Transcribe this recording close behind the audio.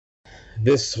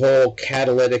this whole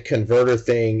catalytic converter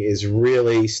thing is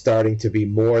really starting to be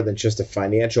more than just a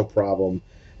financial problem.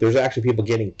 There's actually people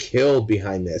getting killed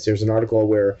behind this. There's an article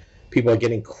where people are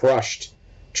getting crushed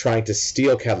trying to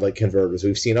steal catalytic converters.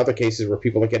 We've seen other cases where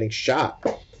people are getting shot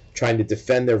trying to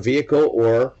defend their vehicle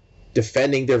or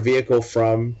defending their vehicle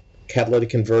from catalytic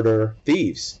converter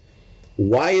thieves.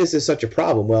 Why is this such a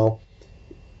problem? Well,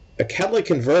 a catalytic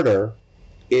converter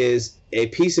is a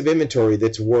piece of inventory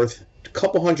that's worth a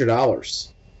couple $100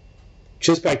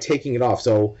 just by taking it off.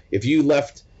 So if you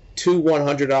left two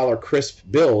 $100 crisp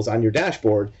bills on your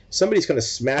dashboard, somebody's going to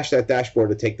smash that dashboard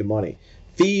to take the money.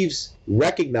 Thieves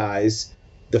recognize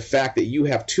the fact that you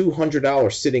have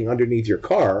 $200 sitting underneath your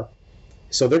car,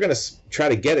 so they're going to try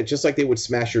to get it just like they would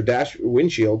smash your dash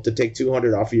windshield to take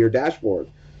 $200 off of your dashboard.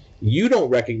 You don't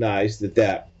recognize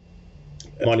that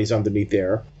money's underneath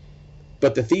there,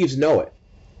 but the thieves know it.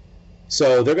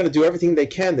 So they're going to do everything they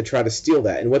can to try to steal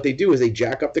that. And what they do is they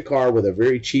jack up the car with a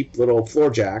very cheap little floor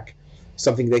jack,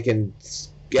 something they can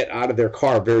get out of their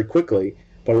car very quickly.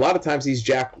 But a lot of times these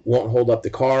jack won't hold up the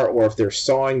car, or if they're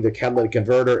sawing the catalytic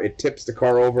converter, it tips the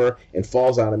car over and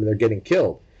falls on them and they're getting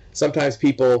killed. Sometimes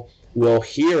people will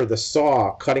hear the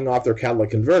saw cutting off their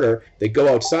catalytic converter. They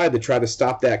go outside to try to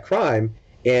stop that crime,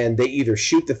 and they either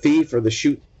shoot the thief or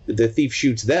the thief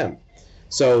shoots them.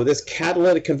 So this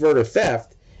catalytic converter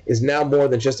theft is now more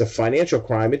than just a financial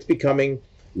crime. It's becoming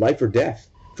life or death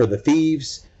for the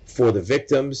thieves, for the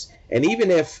victims, and even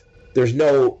if there's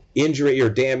no injury or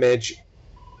damage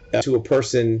to a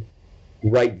person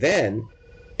right then,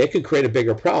 it could create a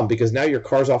bigger problem because now your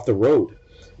car's off the road.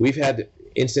 We've had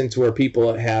instances where people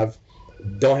don't have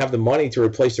the money to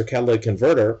replace their catalytic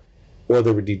converter or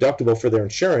the deductible for their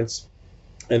insurance,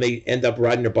 and they end up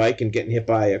riding their bike and getting hit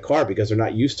by a car because they're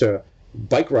not used to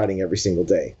bike riding every single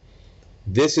day.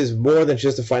 This is more than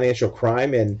just a financial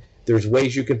crime, and there's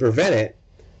ways you can prevent it.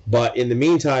 But in the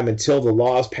meantime, until the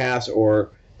laws pass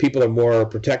or people are more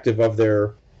protective of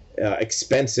their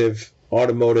expensive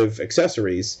automotive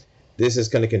accessories, this is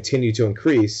going to continue to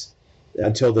increase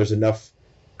until there's enough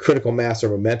critical mass or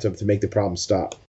momentum to make the problem stop.